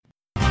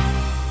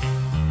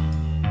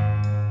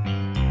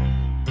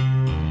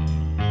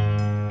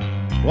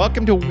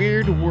Welcome to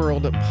Weird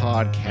World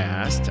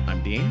Podcast.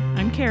 I'm Dean.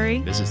 I'm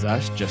Carrie. This is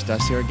us, just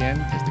us here again,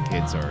 because the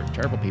kids are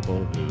terrible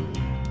people who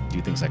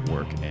do things like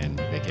work and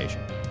vacation.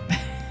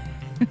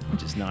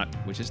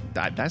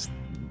 That's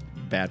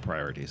bad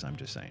priorities, I'm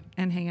just saying.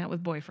 And hang out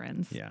with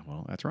boyfriends. Yeah,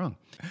 well, that's wrong.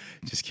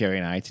 Just Carrie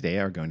and I today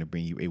are going to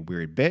bring you a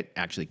weird bit.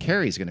 Actually,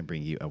 Carrie's going to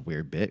bring you a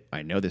weird bit.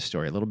 I know this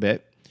story a little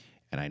bit,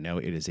 and I know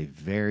it is a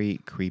very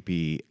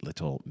creepy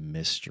little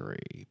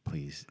mystery.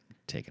 Please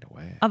take it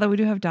away. Although we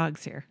do have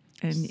dogs here,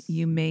 and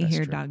you may That's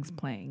hear true. dogs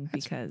playing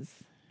because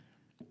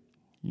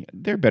Yeah,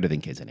 they're better than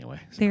kids anyway.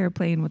 So. they are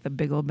playing with a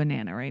big old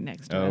banana right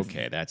next to us.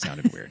 Okay, that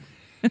sounded weird.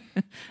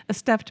 A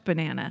stuffed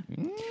banana.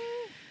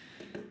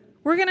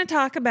 We're going to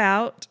talk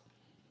about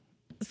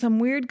some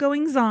weird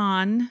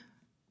goings-on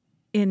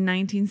in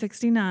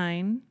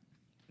 1969,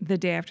 the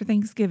day after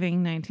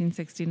Thanksgiving,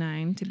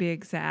 1969, to be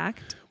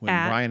exact. When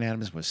Bryan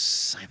Adams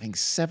was, I think,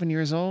 7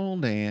 years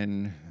old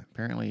and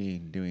apparently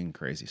doing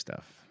crazy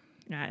stuff.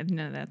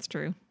 No, that's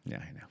true. Yeah,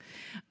 I know.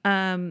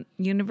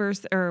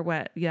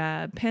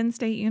 Penn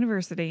State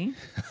University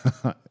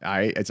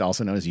It's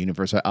also known as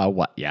Universal.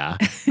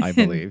 I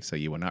believe. So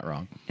you were not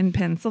wrong. in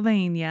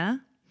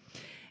Pennsylvania.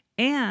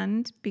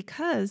 And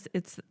because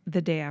it's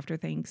the day after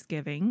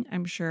Thanksgiving,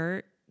 I'm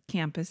sure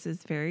campus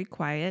is very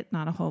quiet,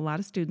 not a whole lot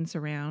of students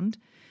around.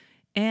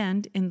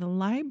 And in the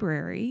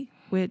library,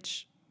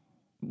 which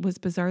was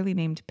bizarrely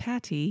named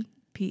Patty,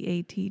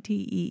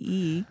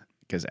 Pattee.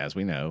 Because as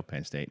we know,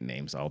 Penn State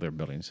names all their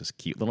buildings just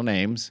cute little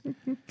names.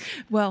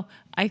 Well,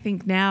 I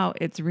think now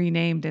it's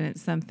renamed and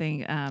it's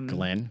something.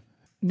 Glenn,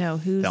 No,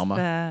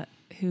 Thelma?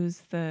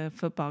 who's the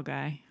football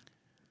guy?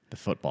 the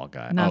football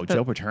guy. Not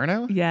Joe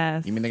Paterno?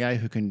 Yes. You mean the guy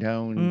who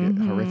condoned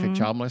horrific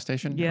child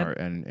molestation? Yep.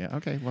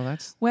 Okay, well,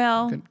 that's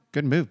Well,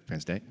 good move,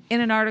 Penn State.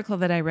 in an article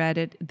that I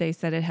read, they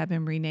said it had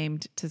been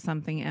renamed to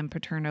something M.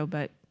 Paterno,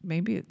 but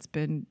maybe it's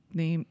been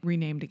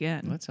renamed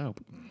again. Let's hope.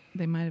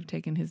 They might have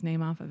taken his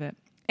name off of it.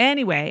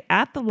 Anyway,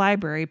 at the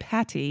library,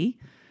 Patty,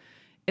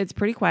 it's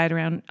pretty quiet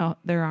around.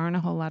 There aren't a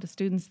whole lot of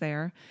students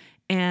there.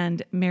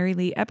 And Mary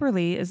Lee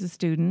Epperly is a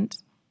student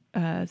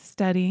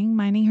studying,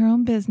 minding her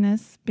own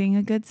business, being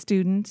a good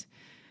student.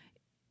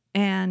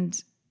 And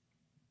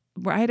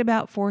right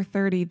about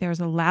 4:30, there's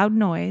a loud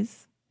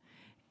noise.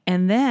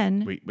 And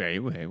then Wait.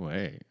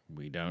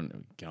 We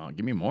don't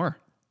give me more.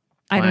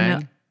 I don't know.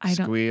 Clang, I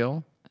don't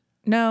Squeal,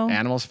 know.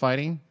 animals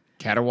fighting,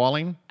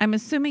 caterwauling, I'm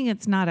assuming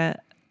it's not a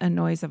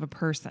noise of a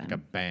person. like a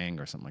bang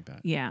or something like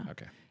that. Yeah.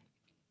 Okay.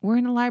 We're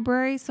in a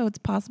library, so it's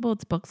possible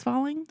it's books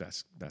falling.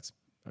 That's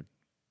a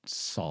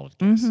solid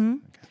guess. Mm-hmm.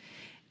 Okay.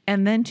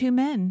 And then two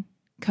men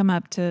come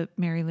up to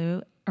Mary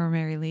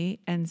Lee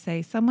and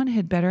say, someone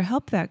had better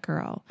help that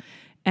girl.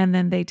 And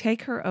then they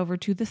take her over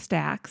to the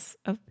stacks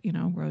of,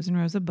 rows and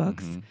rows of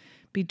books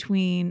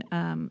between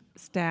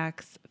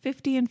stacks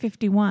 50 and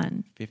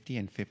 51. 50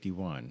 and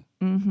 51.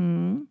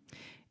 Mm-hmm.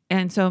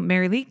 And so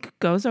Mary Lee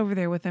goes over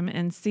there with them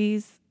and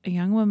sees a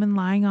young woman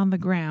lying on the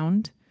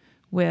ground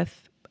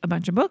with a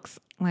bunch of books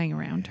laying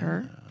around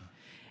her.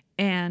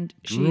 And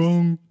she's...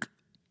 Drunk.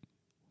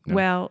 No.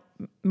 Well,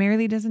 Mary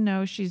Lee doesn't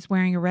know. She's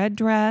wearing a red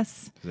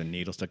dress. There's a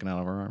needle sticking out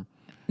of her arm.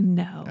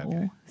 No.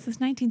 Okay. This is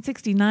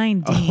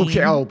 1969, Dean.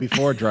 Okay. Oh,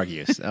 before drug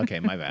use. Okay,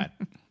 my bad.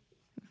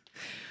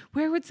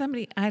 Where would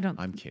somebody...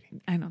 I'm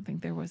kidding. I don't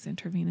think there was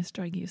intravenous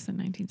drug use in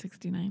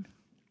 1969.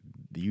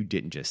 You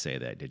didn't just say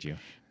that, did you?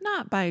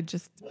 Not by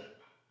just...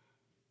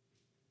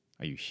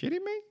 Are you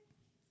shitting me?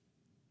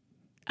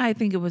 I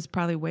think it was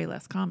probably way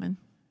less common.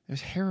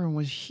 Heroin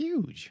was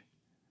huge.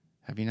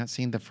 Have you not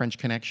seen The French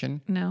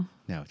Connection? No.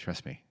 No,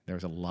 trust me. There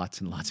was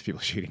lots and lots of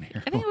people shooting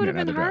heroin I think it would have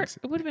and been other hard. drugs.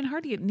 It would have been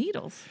hard to get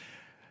needles.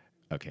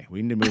 Okay,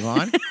 we need to move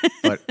on.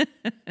 But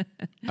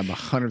I'm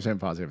 100%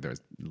 positive there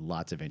was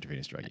lots of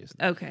intravenous drug use.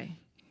 Okay.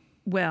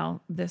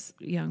 Well, this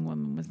young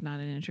woman was not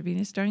an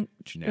intravenous drug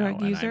No,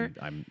 user.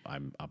 and I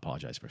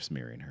apologize for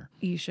smearing her.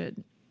 You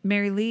should.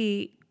 Mary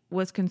Lee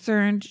was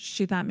concerned.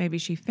 She thought maybe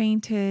she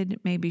fainted.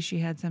 Maybe she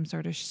had some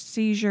sort of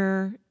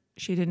seizure.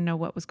 She didn't know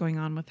what was going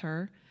on with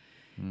her.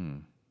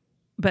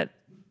 But,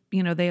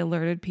 they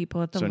alerted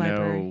people at the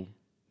library.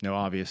 No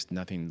obvious,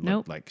 nothing Nope.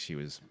 looked like she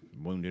was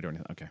wounded or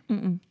anything.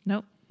 Okay.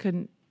 Nope.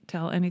 Couldn't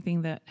tell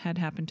anything that had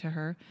happened to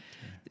her.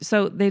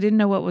 So they didn't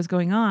know what was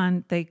going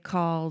on. They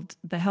called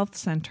the health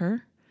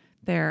center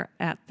there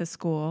at the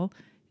school,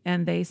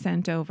 and they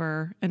sent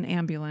over an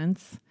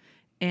ambulance,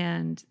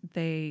 and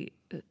they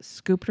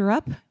scooped her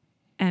up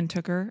and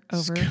took her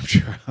over. Scooped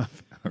her up.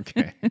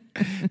 Okay.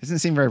 Doesn't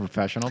seem very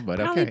professional, but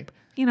Probably,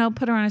 okay.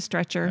 put her on a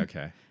stretcher.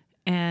 Okay.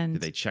 And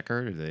Did they check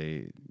her? Did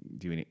they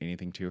do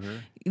anything to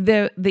her?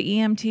 the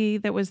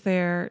EMT that was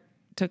there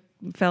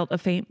felt a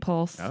faint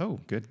pulse.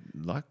 Oh, good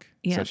luck.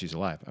 Yeah. So she's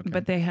alive. Okay.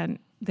 But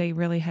they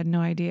really had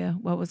no idea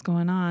what was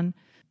going on.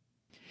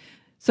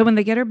 So when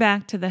they get her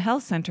back to the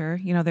health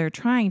center, they're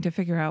trying to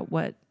figure out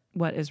what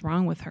is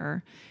wrong with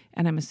her.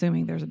 And I'm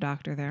assuming there's a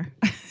doctor there.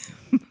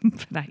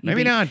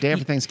 Maybe not day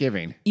after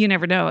Thanksgiving. You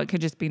never know. It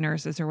could just be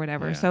nurses or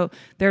whatever. Yeah. So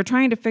they're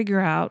trying to figure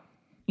out,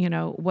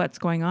 what's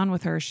going on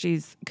with her.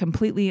 She's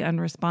completely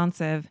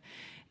unresponsive.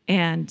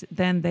 And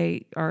then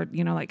they are,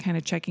 like kind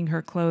of checking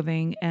her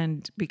clothing.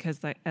 And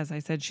because, like, as I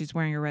said, she's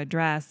wearing a red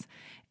dress,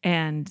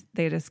 and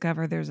they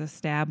discover there's a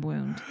stab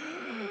wound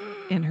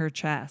in her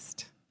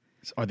chest.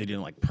 Are they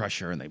doing like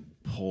pressure and they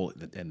pull,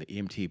 and the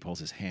EMT pulls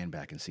his hand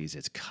back and sees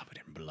it's covered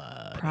in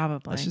blood?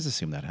 Probably. Let's just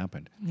assume that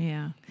happened.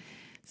 Yeah.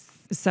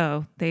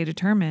 So they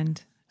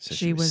determined So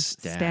she was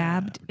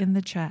stabbed in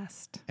the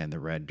chest. And the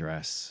red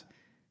dress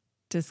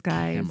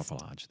Disguised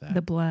camouflaged that.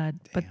 the blood.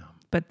 Damn.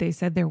 But they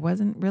said there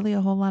wasn't really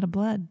a whole lot of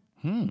blood.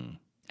 And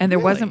And there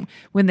wasn't,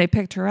 when they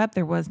picked her up,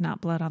 there was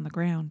not blood on the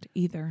ground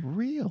either.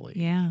 Really?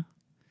 Yeah.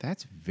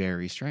 That's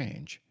very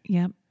strange.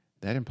 Yep.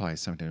 That implies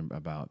something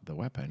about the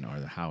weapon or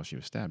how she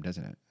was stabbed,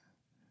 doesn't it?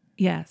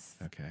 Yes.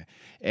 Okay.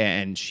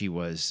 And she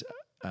was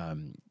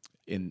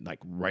in like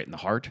right in the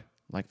heart,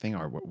 like thing,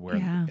 or where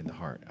Yeah. in the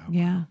heart? Oh,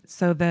 Yeah. wow.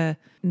 So the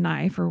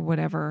knife or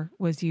whatever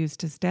was used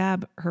to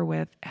stab her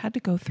with had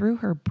to go through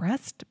her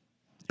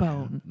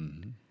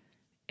breastbone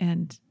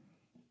and,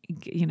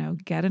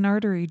 get an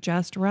artery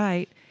just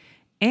right.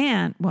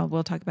 And, well,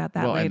 we'll talk about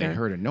that Well, later. and they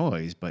heard a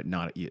noise, but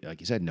not, like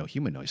you said, no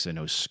human noise, so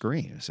no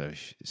scream. So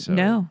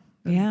No.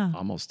 Yeah.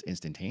 almost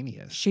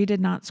instantaneous. She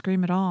did not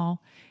scream at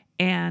all.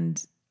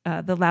 And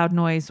the loud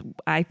noise,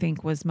 I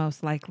think, was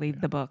most likely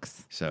the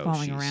books So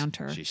falling around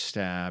her. She's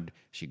stabbed.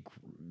 She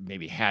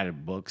maybe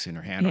had books in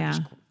her hand, or Yeah.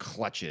 just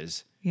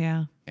clutches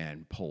Yeah.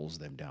 and pulls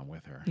them down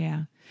with her.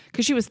 Yeah.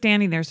 Because she was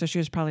standing there, so she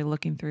was probably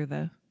looking through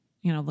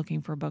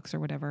looking for books or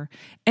whatever.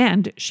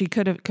 And she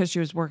could have, because she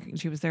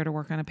was there to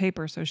work on a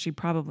paper, so she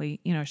probably,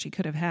 she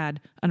could have had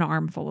an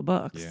armful of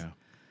books. Yeah.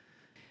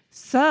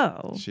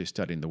 So, She's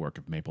studying the work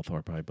of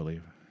Mapplethorpe, I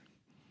believe.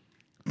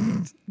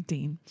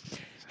 Dean.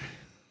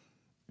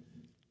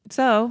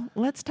 So,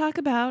 let's talk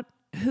about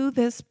who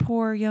this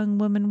poor young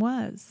woman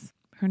was.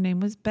 Her name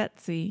was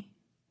Betsy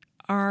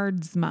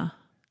Aardsma.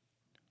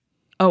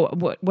 Oh,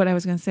 what I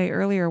was going to say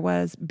earlier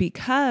was,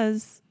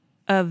 because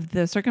of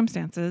the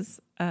circumstances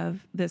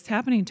of this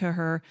happening to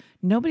her,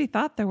 nobody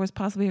thought there was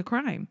possibly a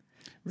crime.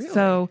 Really?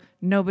 So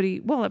nobody,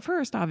 well, at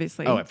first,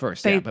 obviously. Oh, at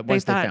first, yeah, but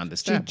once they thought found the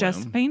she stab just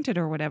wound. fainted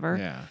or whatever.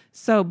 Yeah.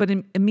 So, but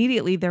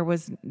immediately there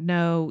was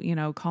no,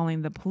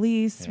 calling the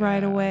police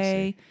right Yeah, I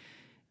away.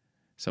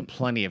 So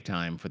plenty of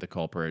time for the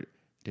culprit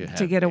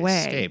to get away.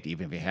 escaped,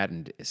 even if he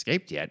hadn't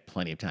escaped yet.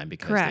 Plenty of time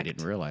because Correct. they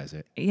didn't realize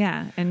it.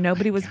 Yeah, and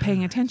nobody was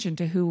paying attention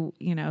to who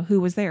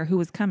was there, who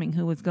was coming,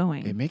 who was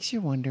going. It makes you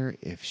wonder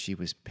if she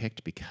was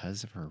picked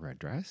because of her red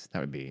dress. That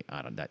would be,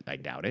 I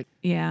doubt it.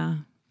 Yeah,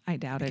 I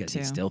doubt it Because too.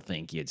 you'd still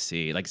think you'd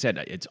see, like I said,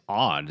 it's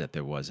odd that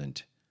there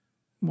wasn't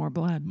More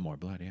blood. more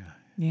blood. Yeah.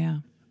 Yeah.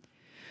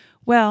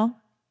 Well,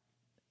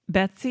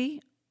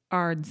 Betsy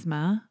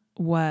Aardsma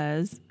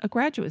was a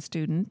graduate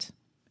student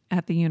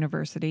at the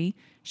university.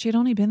 She had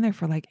only been there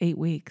for like 8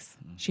 weeks.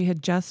 She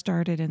had just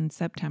started in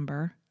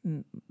September.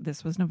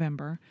 This was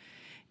November.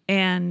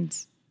 And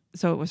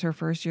so it was her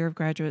first year of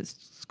graduate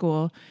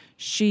school.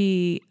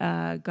 She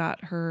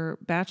got her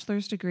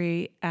bachelor's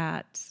degree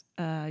at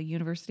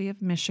University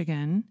of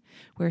Michigan,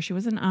 where she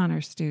was an honor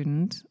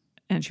student,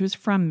 and she was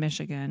from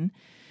Michigan.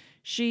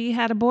 She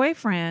had a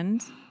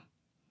boyfriend,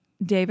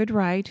 David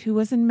Wright, who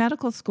was in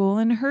medical school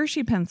in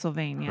Hershey,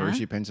 Pennsylvania.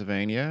 Hershey,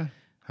 Pennsylvania.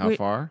 How Wait.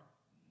 far?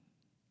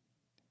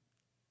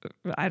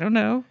 I don't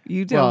know.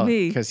 You tell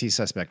me. Because he's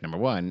suspect number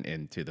one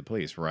into the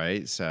police,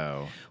 right?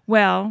 So,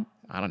 Well,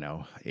 I don't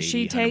know, 80, She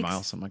 100 takes-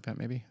 miles, something like that,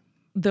 maybe?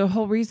 the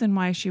whole reason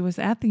why she was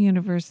at the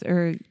university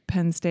or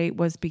Penn State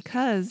was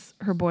because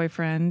her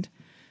boyfriend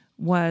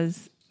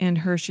was in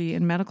Hershey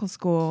in medical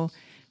school.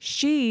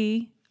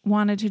 She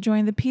wanted to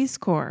join the Peace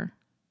Corps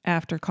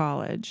after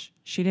college.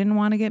 She didn't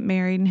want to get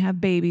married and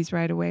have babies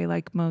right away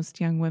like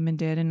most young women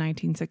did in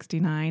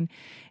 1969.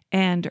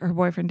 And her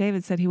boyfriend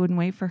David said he wouldn't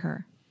wait for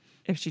her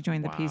if she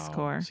joined the Peace Wow.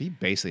 Corps. So he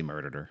basically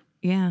murdered her.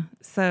 Yeah.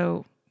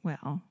 So,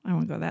 well, I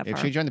won't go that If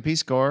far. she joined the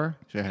Peace Corps,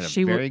 she had a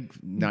She w- very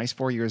nice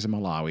 4 years in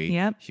Malawi.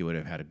 Yep. She would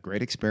have had a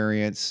great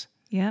experience.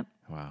 Yep.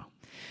 Wow.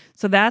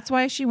 So that's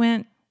why she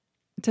went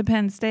to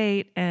Penn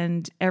State,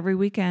 and every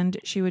weekend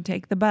she would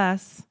take the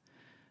bus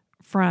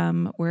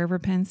from wherever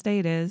Penn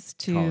State is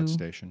College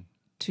Station.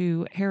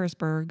 to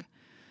Harrisburg,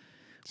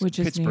 which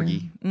is near.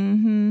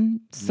 Pittsburgh-y.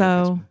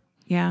 So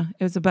yeah,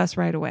 it was a bus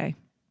right away,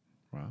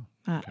 Wow.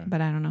 but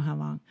I don't know how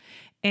long.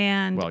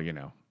 And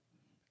Well,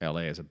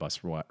 L.A. is a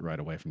bus right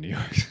away from New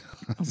York.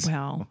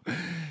 well,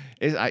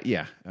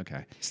 Yeah,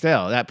 okay.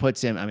 Still, that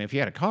puts him, if he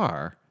had a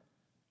car,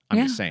 I'm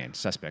Yeah. just saying,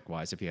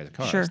 suspect-wise, if he has a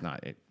car, Sure. it's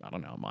not, I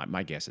don't know.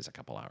 My guess is a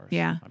couple hours.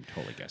 Yeah. I'm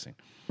totally guessing.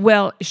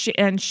 well,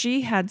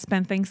 she had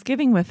spent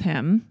Thanksgiving with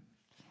him,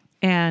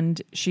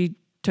 and she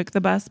took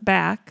the bus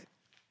back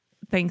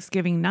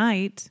Thanksgiving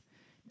night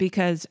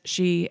because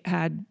she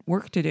had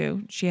work to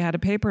do. She had a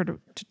paper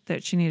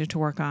that she needed to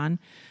work on.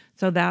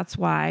 So that's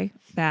why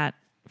that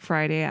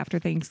Friday after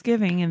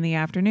Thanksgiving in the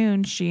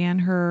afternoon, she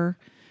and her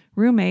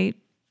roommate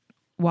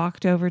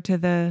walked over to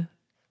the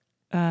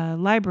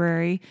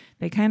library.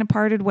 They kind of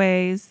parted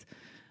ways,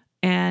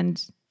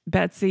 and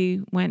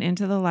Betsy went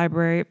into the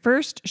library.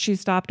 First, she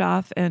stopped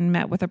off and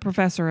met with a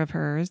professor of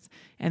hers,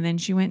 and then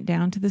she went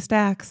down to the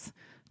stacks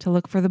to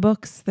look for the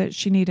books that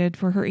she needed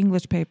for her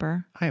English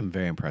paper. I am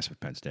very impressed with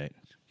Penn State.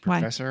 Why?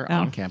 Professor Oh.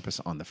 on campus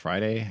on the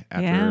Friday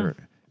after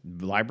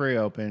library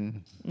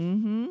open.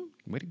 Mm-hmm.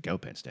 Way to go,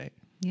 Penn State.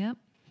 Yep.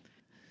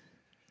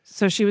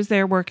 So she was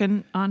there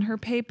working on her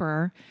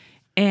paper.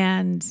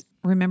 And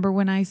remember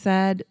when I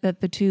said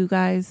that the two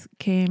guys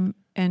came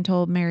and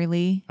told Mary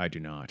Lee? I do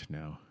not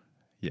know.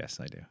 Yes,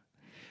 I do.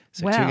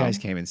 So Well- two guys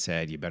came and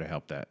said, "You better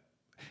help that."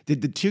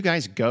 Did the two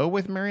guys go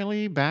with Mary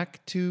Lee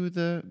back to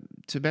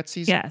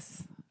Betsy's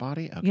Yes.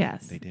 body? Okay,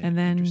 Yes. they did. And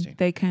then Interesting.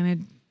 they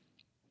kind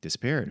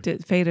Disappeared.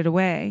 of faded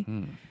away.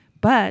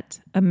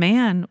 But a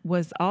man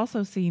was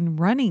also seen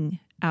running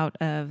out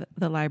of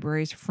the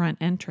library's front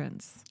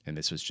entrance And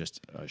this was just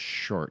a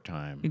short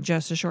time.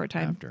 just a short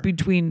time After.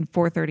 between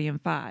 4:30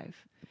 and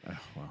 5. Oh,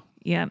 wow.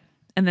 Yeah.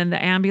 And then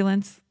the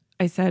ambulance,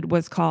 I said,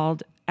 was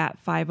called at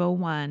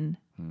 5:01.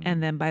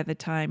 And then by the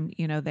time,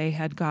 they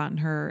had gotten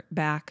her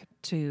back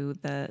to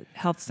the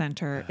health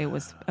center, it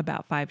was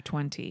about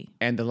 5:20.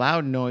 And the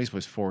loud noise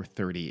was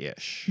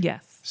 4:30-ish.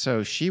 Yes.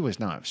 So she was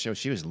not. So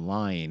she was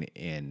lying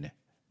in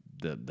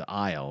the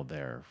aisle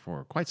there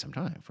for quite some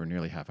time, for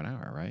nearly half an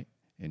hour, right?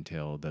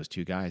 Until those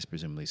two guys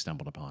presumably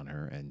stumbled upon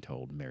her and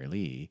told Mary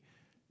Lee,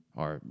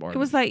 or It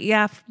was like,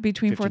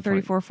 between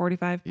 15, 4:30,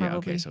 4:45 yeah,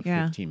 probably. okay, so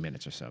yeah. 15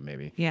 minutes or so,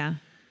 maybe Yeah.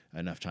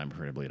 enough time for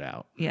her to bleed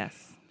out.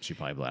 Yes. She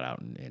probably bled out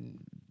in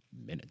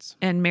minutes.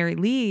 And Mary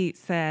Lee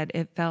said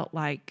it felt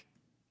like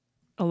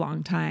a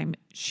long time.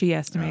 She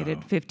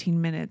estimated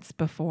 15 minutes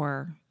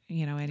before,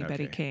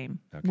 anybody Okay. came,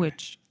 Okay.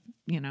 which,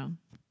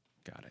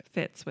 Got it.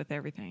 fits with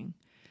everything.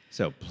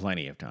 So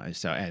plenty of time.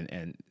 So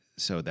and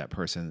so that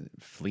person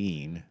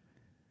fleeing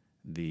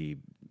the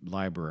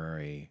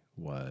library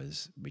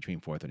was between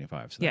 4:30 and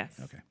 5. So Yes.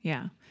 okay.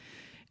 Yeah.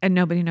 And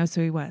nobody knows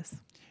who he was.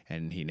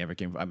 And he never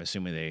came. I'm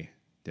assuming they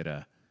did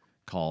a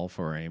call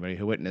for anybody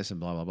who witnessed and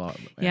blah blah blah.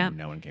 And Yeah.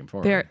 no one came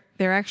forward.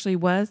 There actually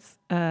was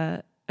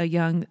a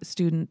young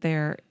student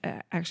there,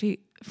 actually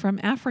from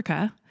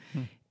Africa,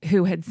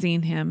 who had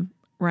seen him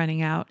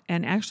running out,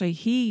 and actually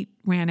he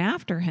ran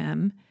after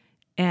him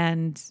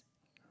and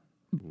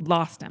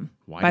lost him.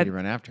 Why By- did he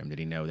run after him? Did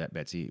he know that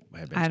Betsy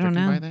had been I don't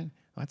stricken know. by then?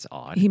 That's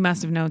odd. He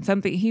must have known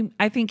something.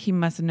 I think he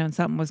must have known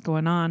something was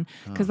going on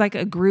because, like,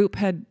 a group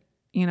had,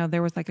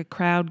 there was like a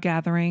crowd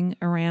gathering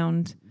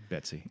around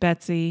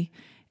Betsy.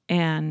 and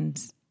And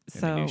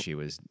so they knew she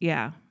was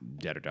yeah.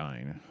 dead or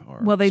dying.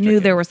 Or Well, they knew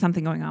stricken. there was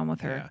something going on with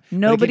her.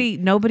 Yeah. But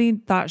Nobody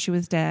thought she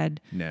was dead.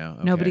 No.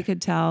 Okay. Nobody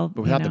could tell.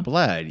 But without the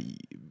blood,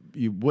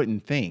 you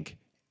wouldn't think.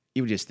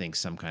 You would just think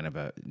some kind of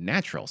a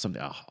natural,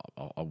 something,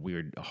 a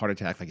weird heart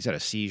attack, like you said, a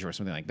seizure or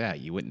something like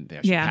that. You wouldn't.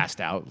 She Yeah. passed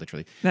out,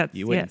 literally. That's-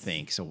 You wouldn't yes.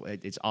 think. So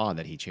it's odd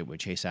that he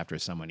would chase after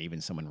someone, even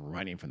someone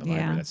running from the Yeah.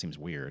 library. That seems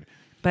weird.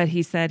 But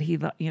he said he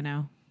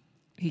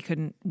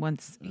couldn't,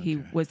 once he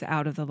was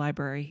out of the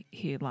library,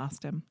 he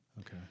lost him.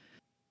 Okay.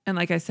 And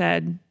like I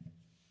said,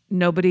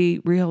 nobody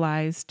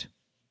realized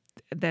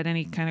that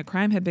any kind of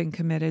crime had been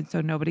committed,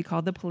 so nobody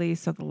called the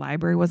police, so the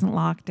library wasn't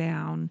locked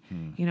down.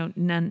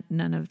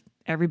 None of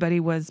everybody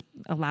was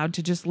allowed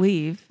to just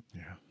leave.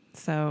 Yeah.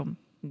 So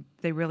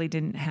they really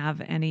didn't have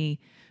any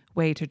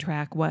way to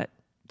track what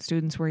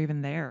students were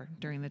even there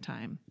during the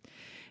time.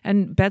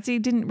 And Betsy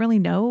didn't really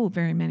know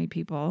very many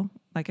people.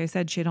 Like I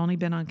said, she had only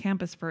been on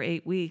campus for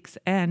 8 weeks,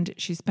 and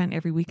she spent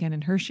every weekend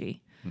in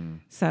Hershey.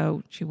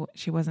 So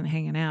she wasn't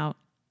hanging out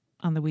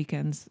on the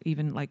weekends,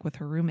 even like with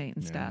her roommate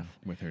and stuff.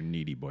 With her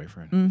needy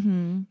boyfriend.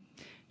 Mm-hmm.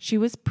 She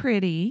was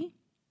pretty.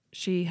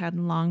 She had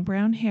long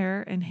brown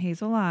hair and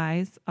hazel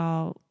eyes.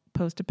 I'll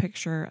post a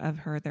picture of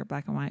her. They're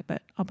black and white,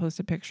 but I'll post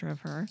a picture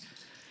of her.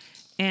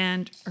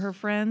 And her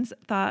friends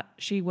thought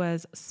she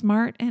was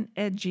smart and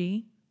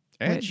edgy.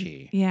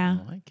 Edgy. Yeah.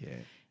 I like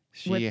it.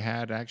 She With-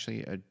 had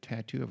actually a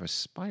tattoo of a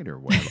spider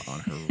web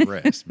on her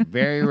wrist.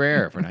 Very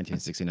rare for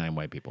 1969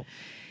 white people.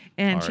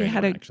 And Or she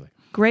had a anyone, actually.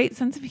 great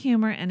sense of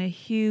humor and a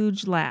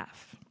huge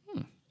laugh.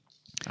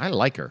 I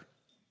like her.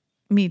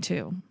 Me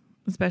too,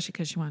 especially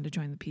because she wanted to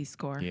join the Peace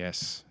Corps.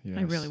 Yes.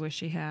 I really wish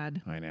she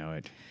had. I know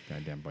it.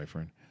 Goddamn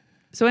boyfriend.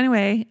 So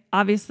anyway,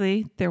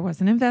 obviously there was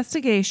an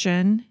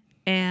investigation,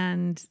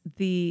 and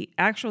the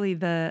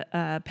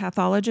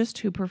pathologist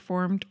who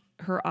performed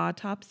her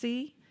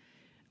autopsy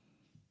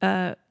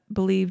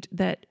believed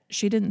that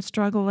she didn't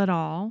struggle at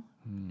all.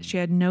 She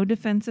had no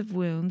defensive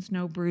wounds,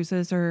 no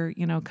bruises or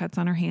cuts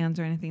on her hands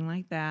or anything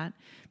like that.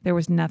 There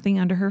was nothing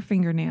under her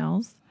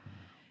fingernails.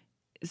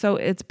 So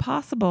it's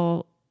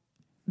possible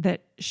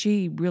that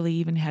she really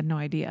even had no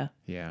idea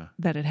Yeah.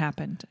 that it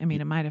happened. I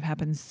mean, it might have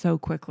happened so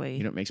quickly.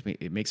 It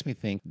makes me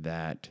think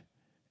that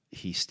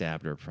he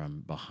stabbed her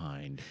from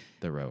behind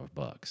the row of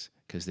books.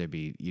 Because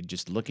you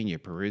just looking, you're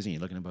perusing,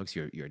 you're looking at books,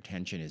 your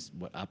attention is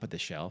up at the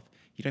shelf.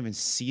 You don't even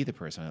see the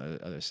person on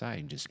the other side,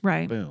 and just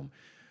Right. boom.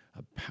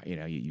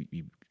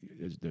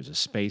 There's a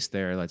space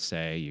there. Let's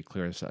say you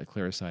clear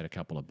aside a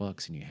couple of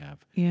books, and you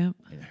have Yeah.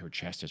 and her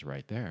chest is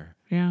right there.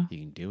 Yeah. You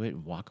can do it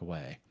and walk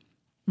away.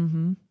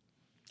 Mm-hmm.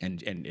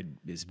 And it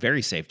is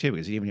very safe too,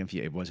 because even if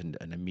it wasn't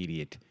an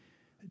immediate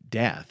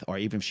death, or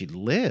even if she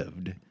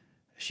lived,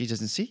 She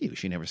doesn't see you.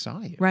 She never saw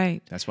you.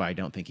 Right. That's why I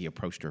don't think he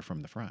approached her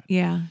from the front.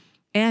 Yeah.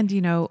 And,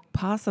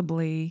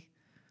 possibly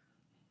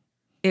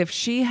if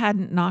she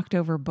hadn't knocked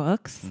over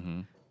books,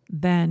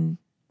 then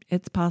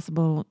it's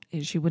possible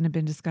she wouldn't have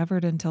been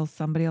discovered until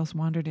somebody else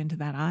wandered into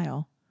that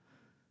aisle.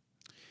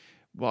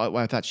 Well,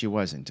 I thought she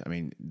wasn't. I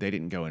mean, they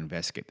didn't go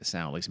investigate the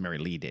sound. At least Mary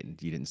Lee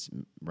didn't. You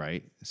didn't,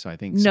 right? So I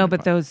think No,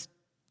 but those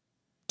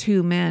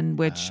two men,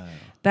 which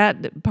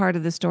that part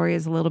of the story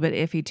is a little bit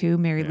iffy too.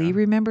 Mary Lee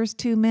remembers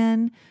two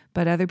men,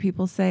 but other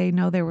people say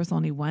no, there was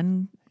only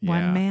one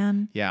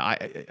man. Yeah,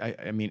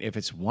 I mean, if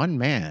it's one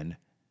man,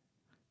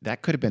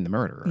 that could have been the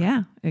murderer.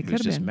 Yeah, it He could was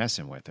have just been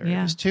messing with her. Yeah.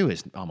 If it's two,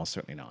 it's almost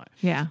certainly not.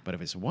 Yeah. But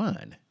if it's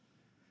one,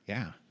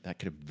 yeah, that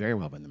could have very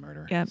well been the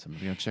murderer. Yep.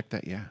 Somebody go check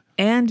that. Yeah.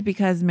 And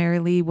because Mary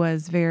Lee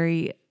was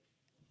very,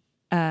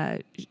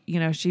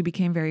 she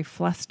became very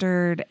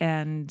flustered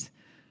and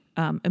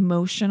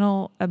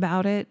emotional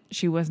about it.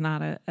 She was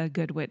not a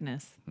good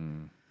witness,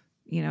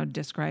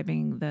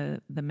 describing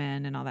the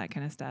men and all that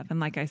kind of stuff. And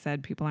like I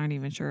said, people aren't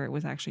even sure it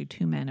was actually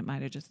two men. It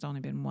might have just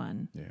only been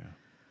one. Yeah.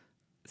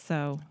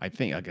 So I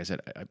think, like I said,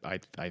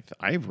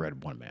 I've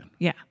read one man.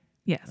 yeah,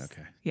 yes,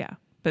 Okay. yeah.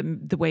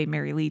 But the way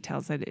Mary Lee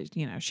tells it, is,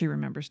 she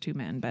remembers two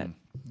men. But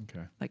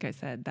Okay. like I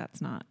said, that's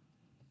not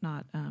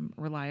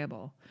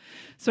reliable.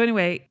 So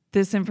anyway,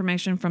 this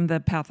information from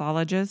the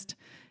pathologist,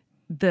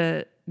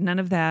 none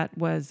of that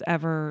was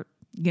ever,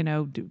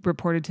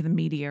 reported to the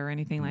media or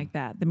anything like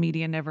that. The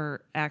media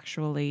never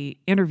actually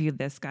interviewed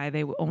this guy.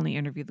 They only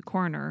interviewed the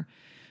coroner.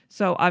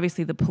 So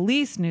obviously the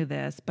police knew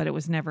this, but it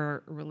was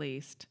never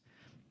released.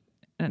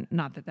 And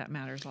not that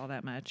matters all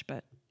that much,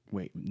 but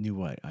Wait, knew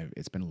what?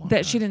 It's been a long that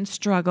time. she didn't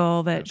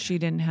struggle, that she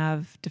didn't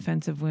have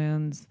defensive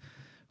wounds,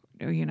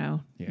 or,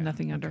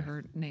 nothing under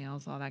her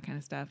nails, all that kind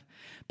of stuff.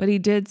 But he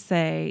did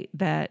say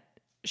that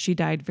she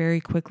died very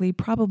quickly,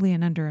 probably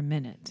in under a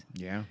minute.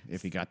 Yeah,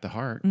 if he got the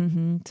heart.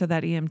 So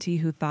that EMT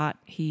who thought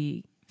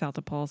he felt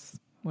a pulse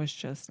was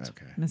just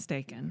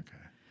mistaken. Okay.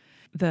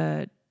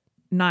 The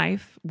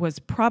knife was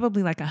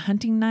probably like a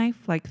hunting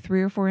knife, like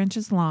 3 or 4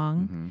 inches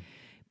long,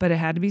 but it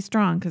had to be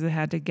strong because it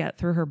had to get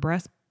through her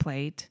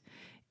breastplate,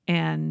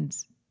 and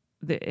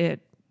it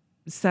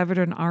severed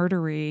an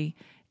artery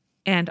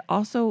and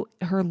also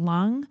her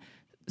lung.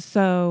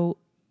 So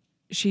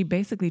she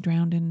basically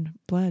drowned in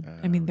blood.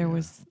 I mean, there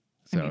was,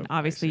 So,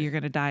 obviously I see. you're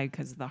going to die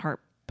because of the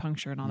heart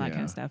puncture and all that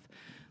kind of stuff,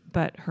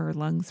 but her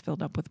lungs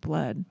filled up with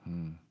blood.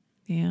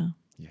 Yeah.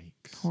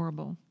 Yikes.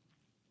 Horrible.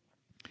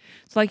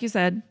 So like you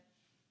said,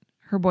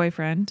 her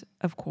boyfriend,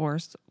 of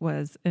course,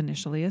 was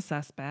initially a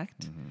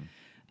suspect.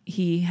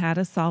 He had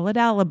a solid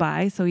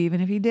alibi, so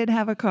even if he did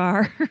have a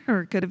car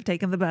or could have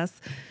taken the bus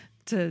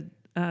to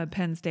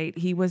Penn State,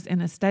 he was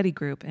in a study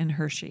group in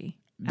Hershey.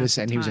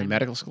 And he was in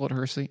medical school at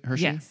Hershey?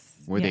 Yes.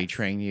 Where they Yes.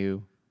 train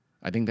you.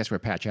 I think that's where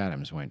Patch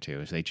Adams went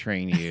to. Is they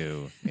train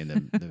you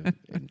in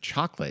in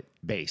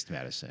chocolate-based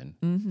medicine.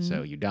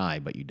 So you die,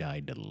 but you die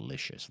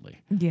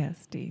deliciously. Yes,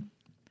 Steve.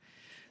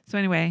 So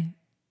anyway,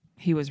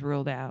 he was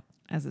ruled out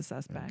as a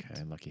suspect.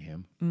 Okay, lucky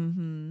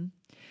him.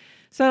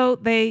 So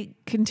they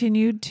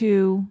continued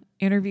to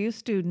interview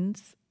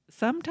students.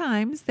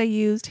 Sometimes they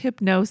used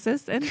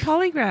hypnosis and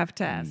polygraph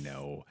tests.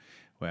 No.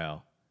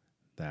 Well,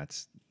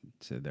 that's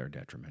to their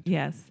detriment.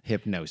 Yes.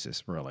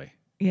 Hypnosis, really.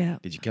 Yeah.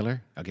 Did you kill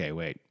her? Okay,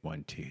 wait.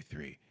 1, 2,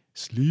 3.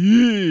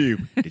 Sleep.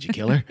 Did you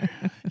kill her?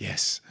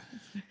 Yes.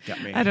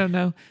 Got me. I don't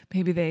know.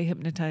 Maybe they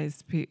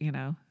hypnotized,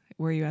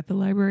 were you at the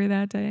library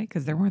that day?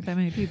 Because there weren't that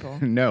many people.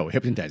 No,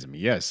 hypnotize me.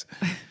 Yes.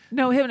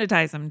 No,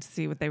 hypnotize them to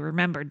see what they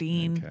remember,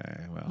 Dean.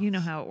 Okay, well. You know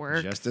how it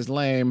works. Just as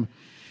lame.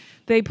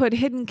 They put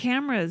hidden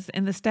cameras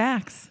in the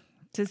stacks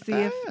to see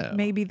if Oh.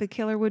 maybe the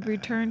killer would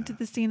return to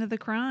the scene of the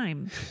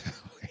crime.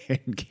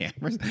 Hidden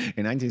cameras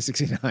in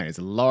 1969. It's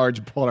a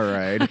large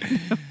Polaroid.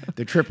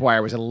 The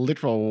tripwire was a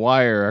literal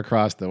wire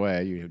across the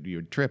way. You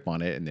would trip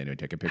on it, and then it would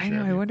take a picture. I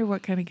know. of I you. wonder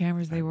what kind of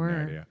cameras they were.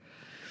 No idea.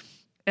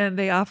 And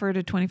they offered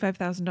a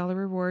 $25,000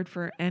 reward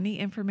for any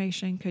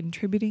information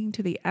contributing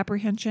to the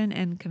apprehension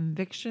and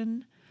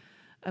conviction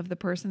of the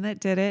person that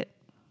did it.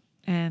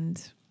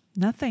 And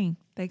nothing.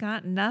 They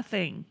got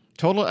nothing.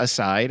 Total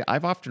aside,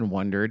 I've often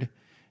wondered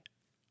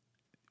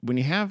when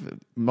you have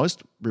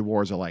most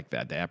rewards are like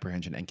that, the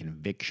apprehension and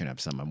conviction of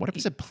someone. What if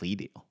it's a plea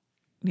deal?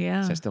 Yeah.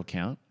 Does that still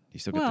count? You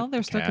still get Well, the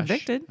they're still cash?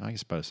 convicted. I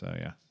suppose so.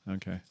 Yeah.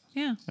 Okay.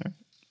 Yeah.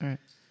 All right.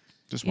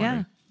 Just Yeah.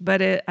 wondering.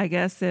 But I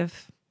guess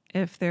if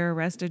they're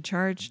arrested,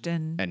 charged,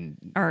 and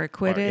are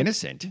acquitted, or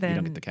innocent, you don't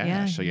then- get the cash.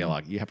 yeah, so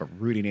you have a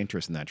rooting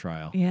interest in that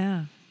trial.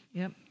 Yeah.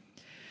 Yep.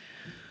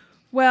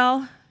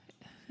 Well,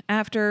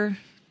 after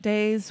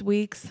days,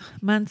 weeks,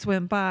 months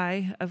went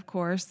by, of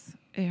course,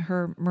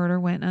 her murder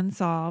went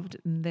unsolved.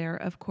 And there,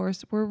 of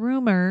course, were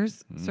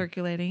rumors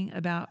circulating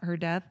about her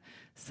death.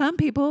 Some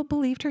people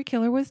believed her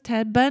killer was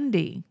Ted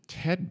Bundy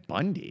Ted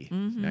Bundy,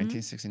 Mm-hmm.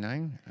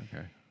 1969.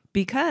 Okay.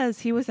 because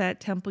he was at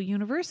Temple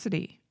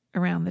University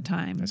around the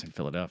time That's in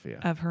Philadelphia.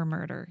 of her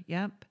murder.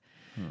 Yep.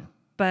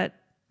 But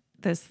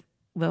this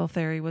little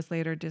theory was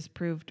later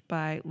disproved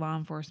by law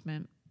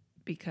enforcement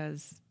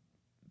because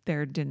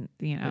there didn't,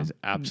 There's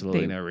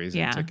absolutely no reason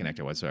yeah. to connect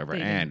it whatsoever.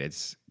 They And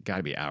it's got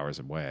to be hours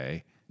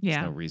away. Yeah.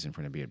 There's no reason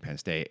for him to be at Penn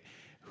State.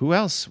 Who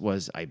else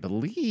was, I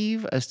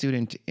believe, a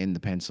student in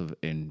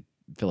in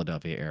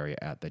Philadelphia area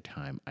at the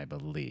time, I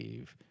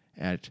believe,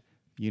 at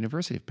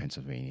University of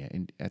Pennsylvania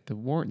at the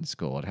Wharton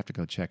School. I'd have to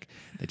go check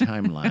the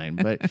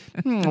timeline. But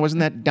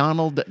wasn't that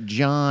Donald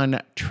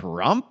John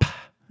Trump?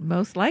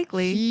 Most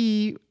likely.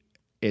 He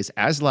is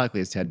as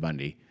likely as Ted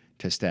Bundy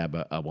to stab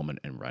a woman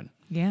and run.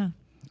 Yeah.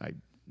 I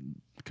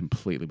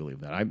completely believe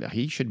that.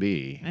 He should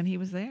be. And he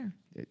was there.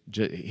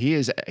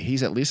 He's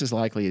at least as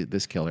likely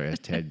this killer as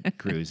Ted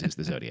Cruz is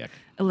the Zodiac.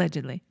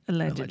 Allegedly.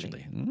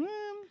 Mm.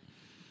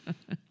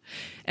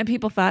 And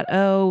people thought,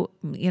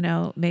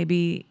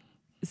 maybe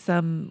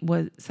some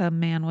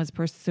man was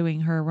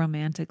pursuing her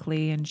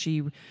romantically and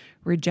she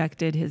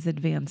rejected his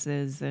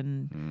advances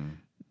and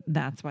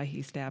that's why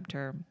he stabbed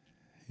her.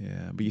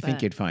 Yeah, but you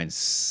think you'd find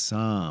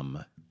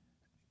some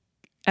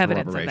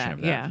Evidence of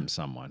corroboration that, from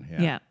someone.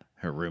 Yeah.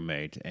 Her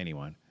roommate,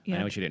 anyone. Yeah. I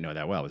know she didn't know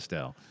that well, but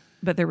still.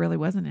 But there really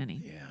wasn't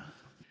any. Yeah.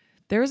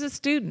 There was a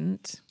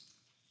student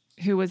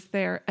who was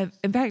there.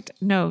 In fact,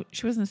 no,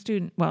 she wasn't a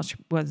student. Well, she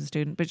was a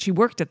student, but she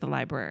worked at the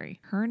library.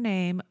 Her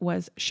name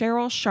was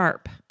Cheryl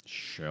Sharp.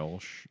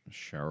 Cheryl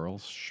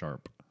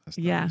Sharp. That's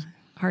Yeah,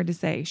 hard to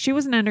say. She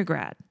was an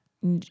undergrad.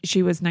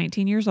 She was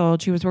 19 years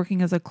old. She was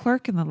working as a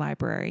clerk in the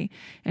library,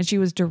 and she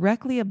was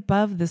directly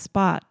above the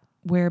spot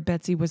where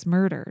Betsy was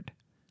murdered.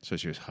 So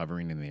she was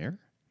hovering in the air?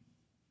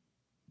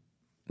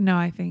 No,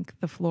 I think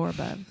the floor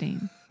above,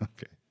 Dean.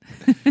 Okay.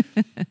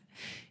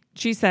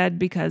 She said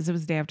because it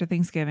was the day after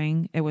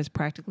Thanksgiving, it was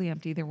practically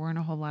empty. There weren't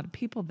a whole lot of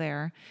people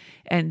there.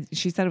 And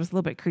she said it was a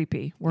little bit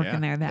creepy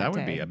working there that day. That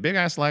would be a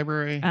big-ass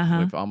library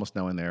with almost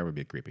no one there would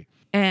be creepy.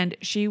 And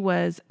she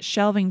was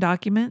shelving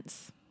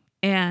documents,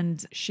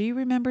 and she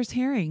remembers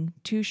hearing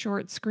 2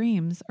 short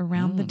screams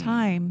around the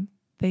time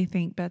they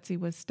think Betsy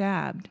was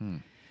stabbed.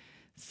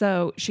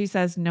 So she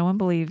says no one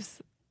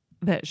believes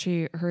that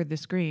she heard the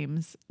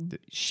screams.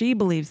 She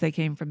believes they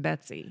came from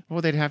Betsy.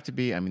 Well, they'd have to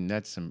be. I mean,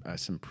 that's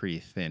some pretty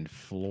thin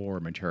floor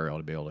material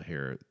to be able to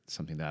hear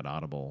something that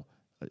audible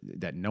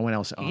that no one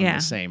else on the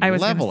same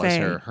level as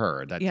her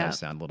heard. That does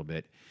sound a little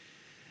bit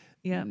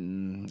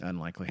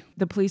unlikely.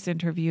 The police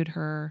interviewed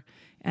her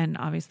and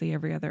obviously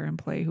every other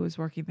employee who was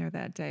working there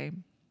that day,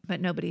 but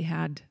nobody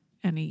had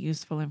any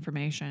useful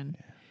information.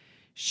 Yeah.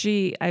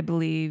 She, I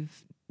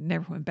believe,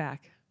 never went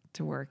back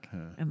to work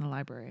in the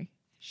library.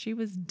 She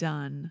was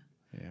done.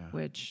 Yeah.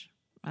 Which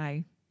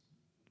I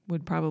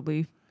would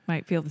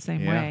might feel the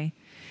same way.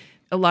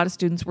 A lot of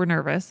students were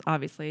nervous,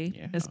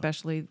 obviously,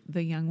 especially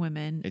the young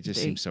women. It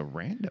just seems so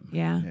random.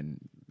 Yeah. And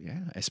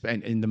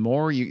the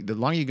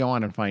longer you go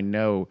on and find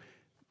no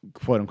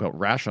quote unquote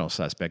rational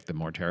suspect, the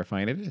more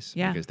terrifying it is.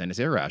 Yeah. Because then it's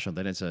irrational.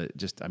 Then it's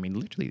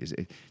literally it's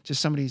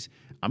just somebody's,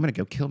 I'm going to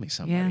go kill me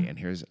somebody. And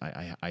here's,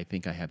 I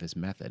think I have this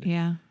method.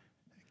 Yeah.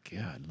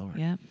 God, Lord.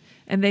 Yeah.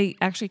 And they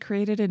actually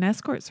created an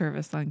escort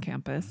service on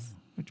campus,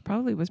 which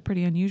probably was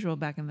pretty unusual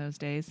back in those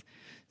days,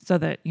 so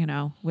that,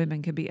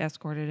 women could be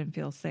escorted and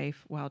feel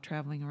safe while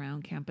traveling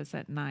around campus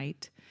at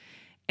night.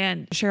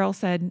 And Cheryl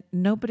said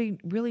nobody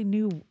really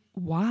knew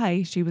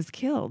why she was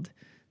killed.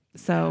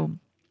 So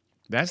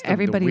that's the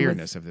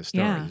weirdness of this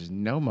story. Yeah. There's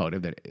no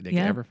motive that they can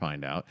ever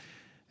find out.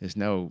 There's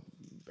no,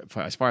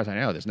 as far as I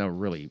know, there's no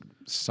really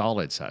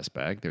solid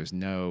suspect. There's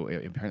no,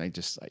 apparently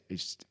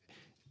it's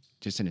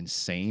just an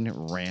insane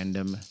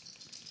random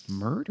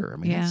murder. I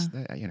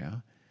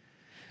mean,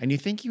 and you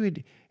think you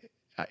would,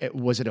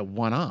 was it a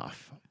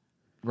one-off,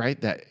 right?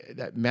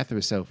 That method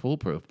was so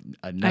foolproof.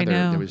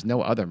 There was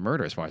no other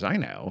murder as far as I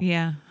know.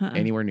 Yeah.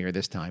 Anywhere near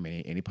this time,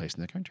 any place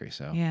in the country.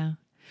 So yeah.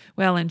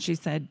 Well, and she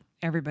said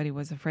everybody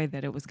was afraid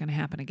that it was going to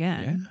happen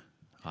again.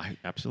 Yeah,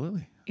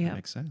 absolutely. Yeah. That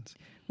makes sense.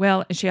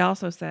 Well, she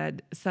also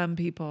said some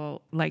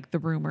people, like the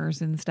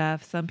rumors and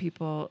stuff, some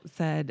people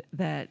said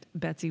that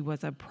Betsy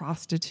was a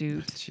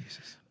prostitute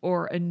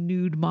or a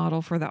nude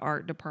model for the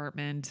art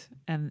department,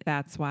 and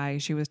that's why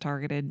she was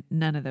targeted.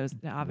 None of those,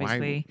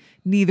 obviously,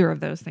 neither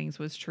of those things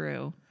was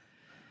true.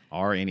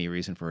 Or any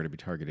reason for her to be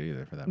targeted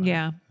either, for that matter.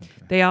 Yeah. Okay.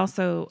 They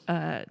also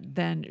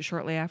then,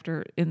 shortly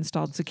after,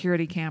 installed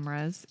security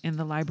cameras in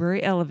the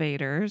library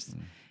elevators,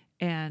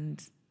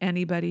 and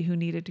anybody who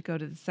needed to go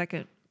to the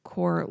second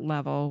core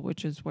level,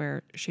 which is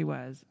where she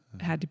was,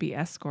 had to be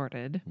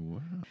escorted.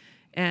 Wow.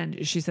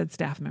 And she said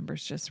staff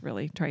members just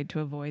really tried to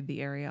avoid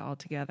the area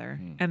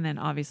altogether. And then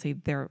obviously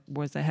there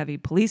was a heavy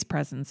police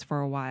presence for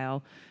a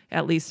while,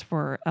 at least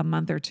for a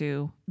month or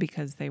two,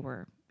 because they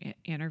were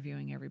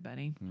interviewing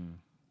everybody.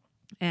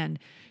 And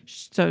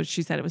so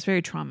she said it was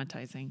very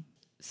traumatizing.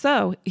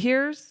 So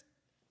here's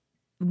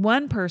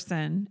one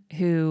person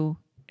who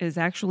is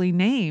actually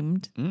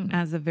named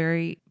as a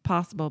very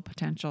possible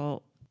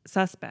potential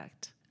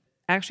suspect.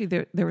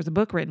 Actually, there was a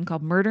book written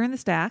called Murder in the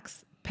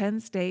Stacks, Penn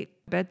State,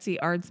 Betsy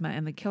Aardsma,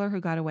 and the Killer Who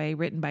Got Away,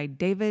 written by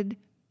David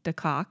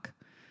DeCock.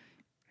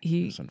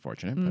 It's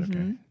unfortunate, but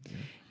okay. Yeah.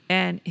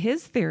 And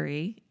his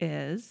theory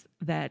is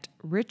that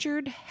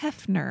Richard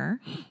Hefner,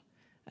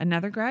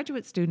 another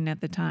graduate student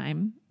at the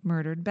time,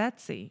 murdered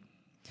Betsy.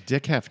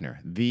 Dick Hefner,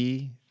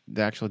 the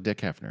actual Dick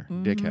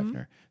Hefner, Dick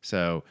Hefner.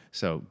 So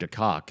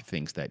DeCock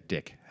thinks that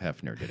Dick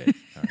Hefner did it.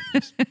 All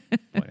right, just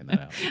pointing that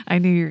out. I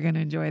knew you were going to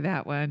enjoy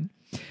that one.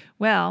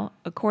 Well,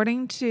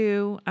 according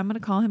to, I'm going to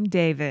call him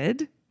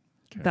David,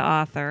 the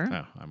author.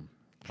 Oh, I'm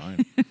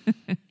fine.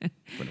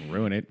 Wouldn't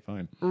ruin it.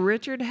 Fine.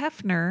 Richard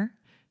Hefner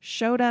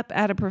showed up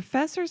at a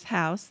professor's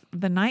house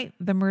the night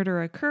the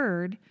murder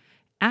occurred,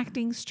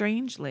 acting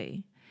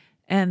strangely.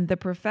 And the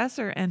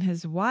professor and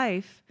his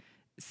wife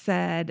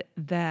said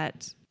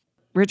that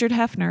Richard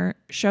Hefner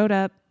showed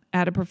up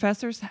at a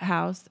professor's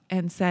house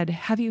and said,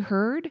 "Have you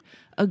heard?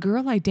 A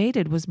girl I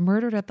dated was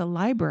murdered at the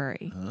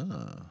library."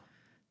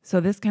 So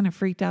this kind of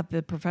freaked out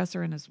the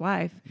professor and his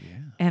wife.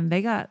 And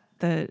they got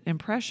the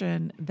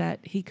impression that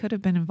he could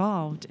have been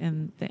involved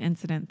in the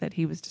incident that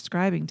he was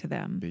describing to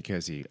them.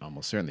 Because he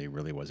almost certainly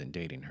really wasn't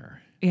dating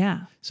her.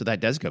 Yeah. So that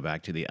does go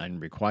back to the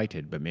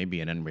unrequited, but maybe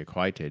an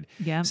unrequited.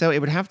 Yeah. So it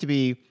would have to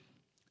be,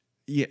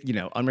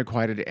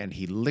 unrequited, and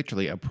he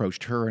literally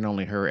approached her and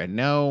only her, and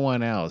no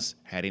one else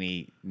had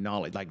any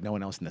knowledge, like no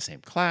one else in the same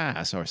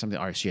class or something,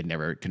 or she had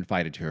never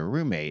confided to her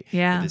roommate.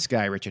 Yeah. that this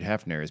guy, Richard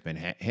Hefner, has been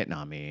hitting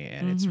on me,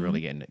 and it's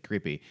really getting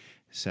creepy.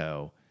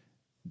 So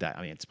that,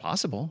 it's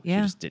possible.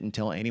 Yeah. She just didn't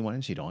tell anyone.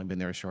 She'd only been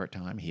there a short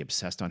time. He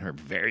obsessed on her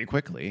very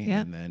quickly.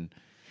 Yeah. And then,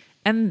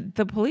 And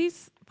the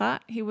police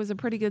thought he was a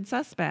pretty good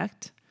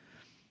suspect,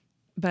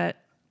 but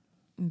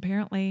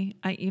apparently,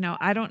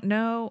 I don't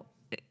know.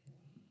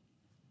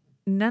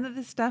 None of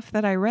the stuff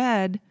that I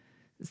read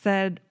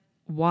said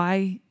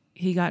why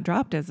he got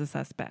dropped as a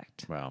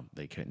suspect. well,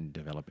 they couldn't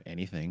develop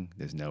anything.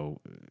 There's no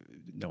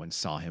one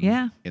saw him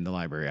Yeah. in the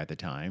library at the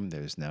time.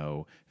 There's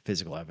no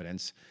physical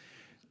evidence.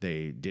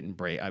 They didn't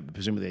break. I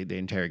presume they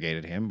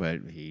interrogated him,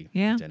 but he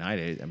Yeah. denied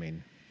it.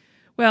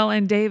 Well,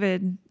 and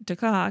David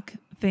DeCock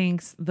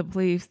thinks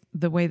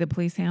the way the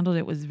police handled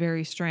it was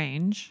very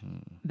strange.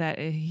 That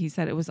he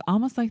said it was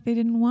almost like they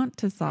didn't want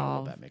to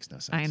solve. that makes no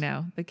sense. I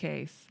know, the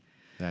case.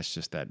 That's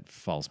just that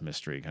false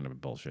mystery kind of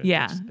bullshit.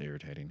 Yeah. It's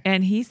irritating.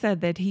 And he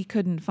said that he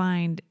couldn't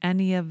find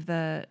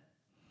a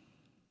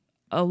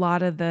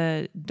lot of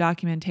the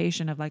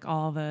documentation of like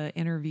all the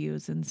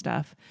interviews and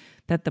stuff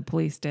that the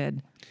police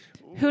did.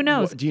 Who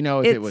knows? Do you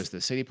know if it was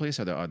the city police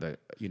or the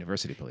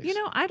university police?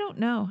 I don't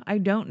know. I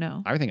don't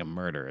know. I would think a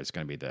murder is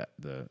going to be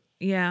the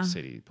Yeah,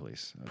 city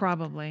police.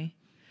 probably.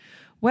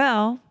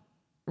 Well,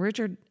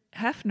 Richard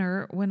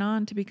Hefner went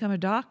on to become a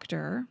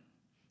doctor,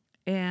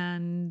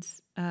 and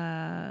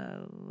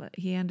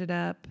he ended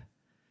up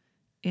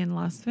in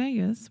Las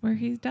Vegas where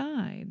he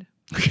died.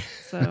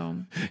 So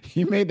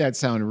You made that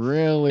sound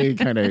really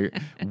kind of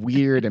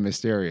weird and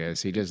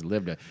mysterious. He just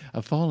lived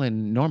a full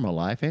and normal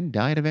life and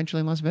died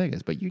eventually in Las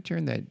Vegas. But you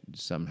turned that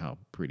somehow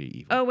pretty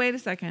evil. Oh, wait a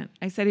second.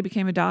 I said he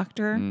became a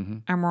doctor.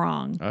 I'm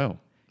wrong. Oh,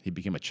 he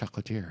became a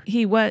chocolatier.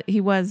 He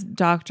was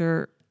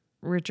Dr.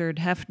 Richard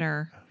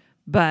Hefner,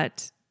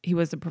 but he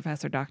was a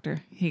professor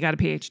doctor. He got a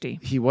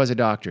PhD. He was a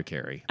doctor,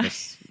 Carrie.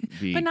 Let's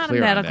be But not a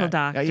clear on medical that.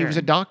 doctor. Yeah, he was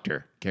a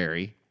doctor,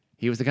 Carrie.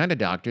 He was the kind of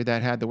doctor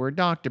that had the word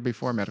doctor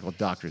before medical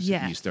doctors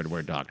Yes. used the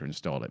word doctor and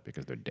stole it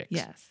because they're dicks.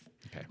 Yes.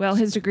 Okay. Well,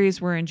 his degrees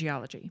were in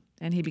geology,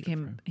 and he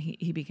became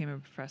a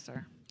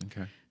professor.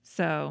 Okay.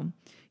 So,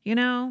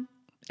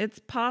 it's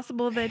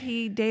possible that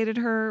he dated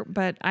her,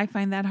 but I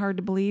find that hard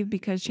to believe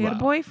because she had a Well,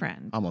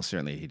 boyfriend. Almost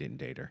certainly he didn't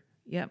date her.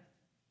 Yep.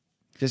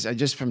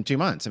 Just from 2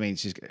 months.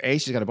 She's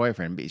got a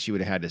boyfriend. But she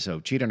would have had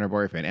to cheat on her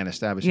boyfriend and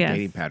establish a Yes.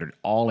 dating pattern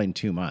all in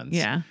 2 months.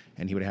 Yeah.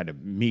 And he would have had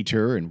to meet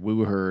her and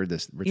woo her.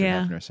 This Richard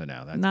Yeah. Hefner. So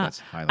now that's Not.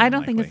 highly I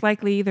don't think unlikely. it's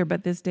likely either,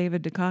 but this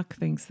David DeCock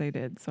thinks they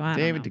did. So I don't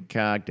David know.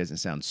 DeCock doesn't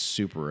sound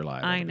super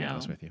reliable. I to be know.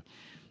 honest with you.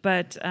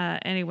 But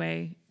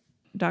anyway,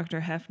 Dr.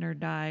 Hefner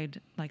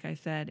died, like I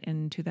said,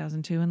 in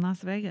 2002 in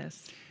Las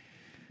Vegas.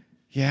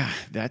 Yeah,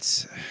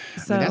 that's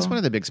So- that's one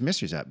of the big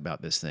mysteries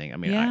about this thing.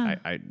 Yeah.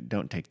 I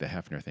don't take the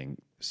Hefner thing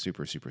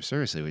super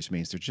seriously, which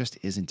means there just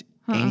isn't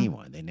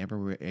anyone. They never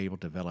were able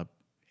to develop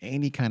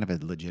any kind of a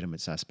legitimate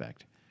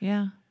suspect.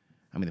 Yeah.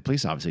 The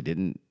police obviously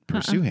didn't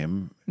pursue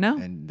him. No.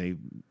 And they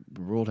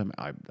ruled him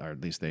out, or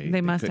at least they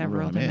must couldn't have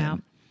rule ruled him in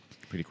out.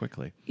 pretty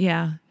quickly.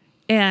 Yeah.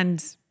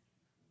 And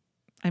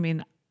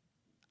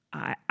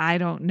I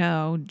don't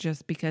know,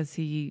 just because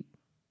he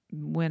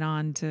went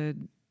on to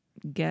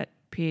get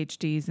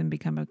PhDs and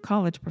become a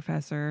college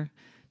professor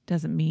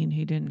doesn't mean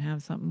he didn't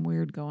have something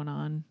weird going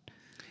on.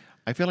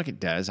 I feel like it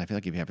does. I feel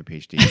like if you have a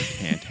PhD, you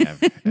can't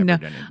have ever No.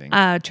 done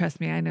anything.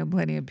 Trust me, I know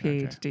plenty of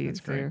Okay, PhDs. that's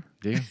great. There.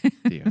 Do you?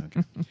 Do you?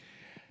 Okay.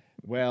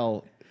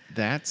 Well,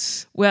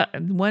 that's Well,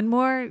 one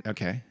more.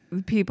 okay.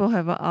 People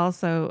have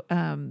also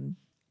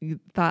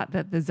thought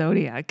that the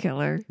Zodiac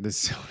killer. The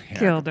Zodiac.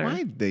 Killed her.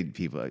 Why did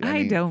people?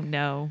 I don't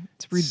know.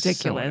 It's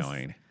ridiculous. So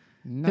annoying.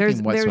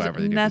 Nothing whatsoever. they do with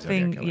the Zodiac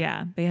nothing. killer.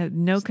 Yeah, they had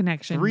no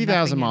connection.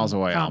 3,000 nothing miles in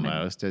away common.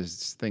 almost.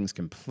 There's things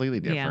completely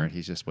Yeah. different.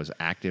 He just was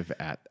active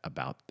at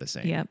about the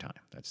same Yep. time.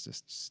 That's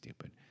just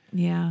stupid.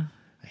 Yeah.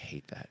 I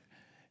hate that.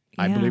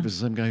 I Yeah. believe it's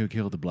the same guy who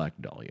killed the Black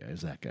Dahlia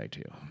is that guy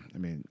too.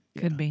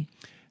 Could be.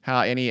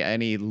 How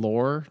any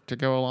lore to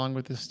go along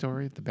with this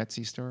story, the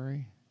Betsy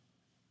story?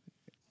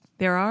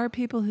 There are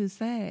people who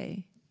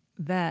say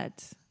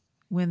that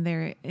when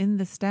they're in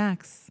the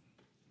stacks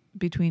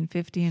between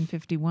 50 and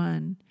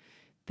 51,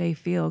 they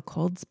feel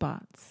cold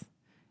spots.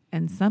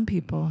 And some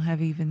people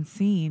have even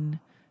seen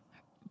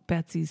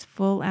Betsy's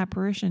full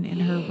apparition in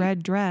her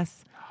red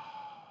dress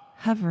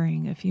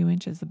hovering a few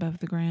inches above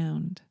the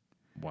ground.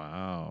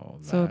 Wow.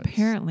 So that's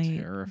apparently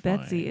terrifying.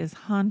 Betsy is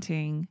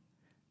haunting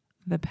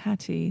the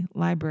Patty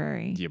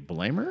Library Do you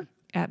blame her?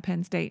 at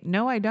Penn State.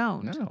 No, I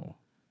don't. No.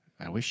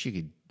 I wish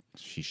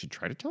she should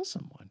try to tell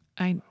someone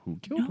I who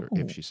killed her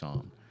No. if she saw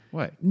him.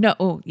 What? No,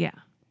 oh yeah.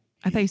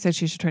 I thought you said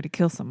she should try to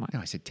kill someone.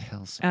 No, I said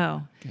tell someone.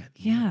 Oh, Good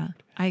yeah.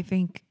 Lord. I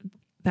think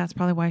that's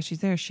probably why she's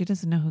there. She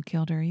doesn't know who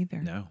killed her either.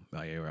 No,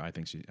 I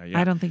think she. Yeah.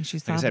 I don't think she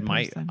saw Like I said, the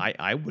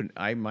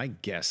person. my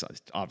guess,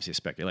 obviously a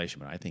speculation,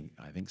 but I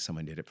think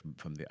someone did it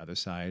from the other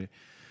side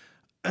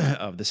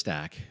of the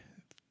stack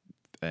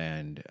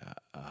and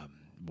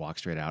walked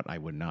straight out. I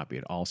would not be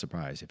at all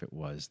surprised if it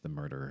was the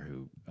murderer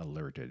who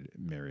alerted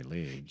Mary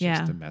Lee just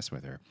Yeah. to mess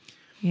with her,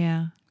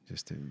 Yeah.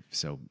 just to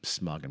so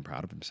smug and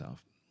proud of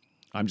himself.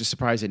 I'm just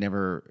surprised it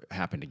never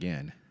happened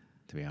again,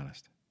 to be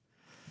honest.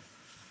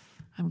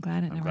 I'm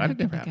glad it I'm never glad it happened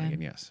never happened again.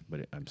 again, yes,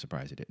 but I'm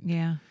surprised it didn't.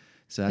 Yeah.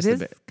 So that's It is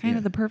the bit. kind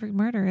of the perfect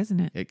murder, isn't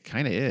it? It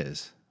kind of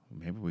is.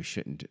 Maybe we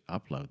shouldn't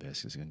upload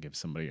this. It's going to give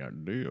somebody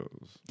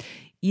ideas.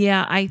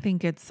 Yeah, I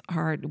think it's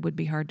hard. It would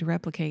be hard to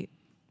replicate.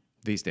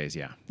 These days,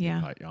 yeah. Yeah.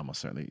 You're probably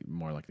almost certainly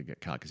more likely to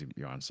get caught because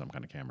you're on some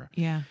kind of camera.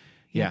 Yeah.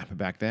 Yeah, but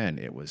back then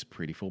it was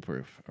pretty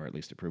foolproof, or at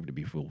least it proved to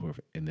be foolproof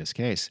in this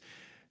case.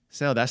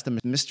 So that's the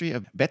mystery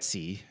of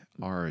Betsy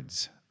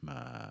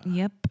Aardsma.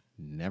 Yep.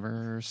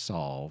 Never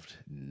solved,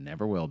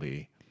 never will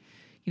be.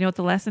 You know what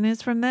the lesson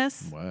is from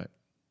this? What?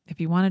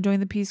 If you want to join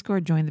the Peace Corps,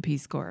 join the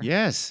Peace Corps.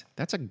 Yes,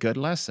 that's a good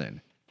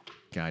lesson.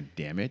 God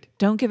damn it.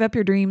 Don't give up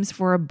your dreams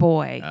for a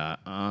boy.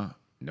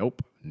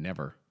 Nope,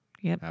 never.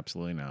 Yep.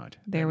 Absolutely not.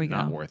 There we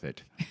Not go. worth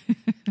it.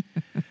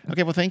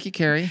 Okay, well, thank you,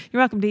 Carrie.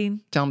 You're welcome,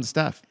 Dean. Tell them the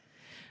stuff.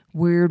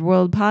 Weird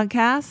World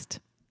Podcast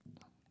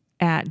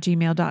at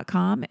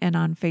gmail.com and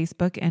on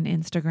Facebook and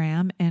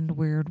Instagram and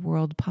Weird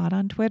World Pod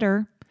on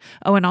Twitter.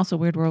 Oh, and also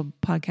Weird World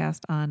Podcast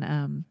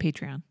on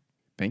Patreon.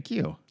 Thank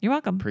you. You're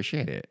welcome.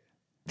 Appreciate it.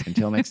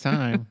 Until next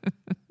time.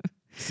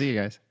 See you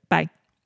guys. Bye.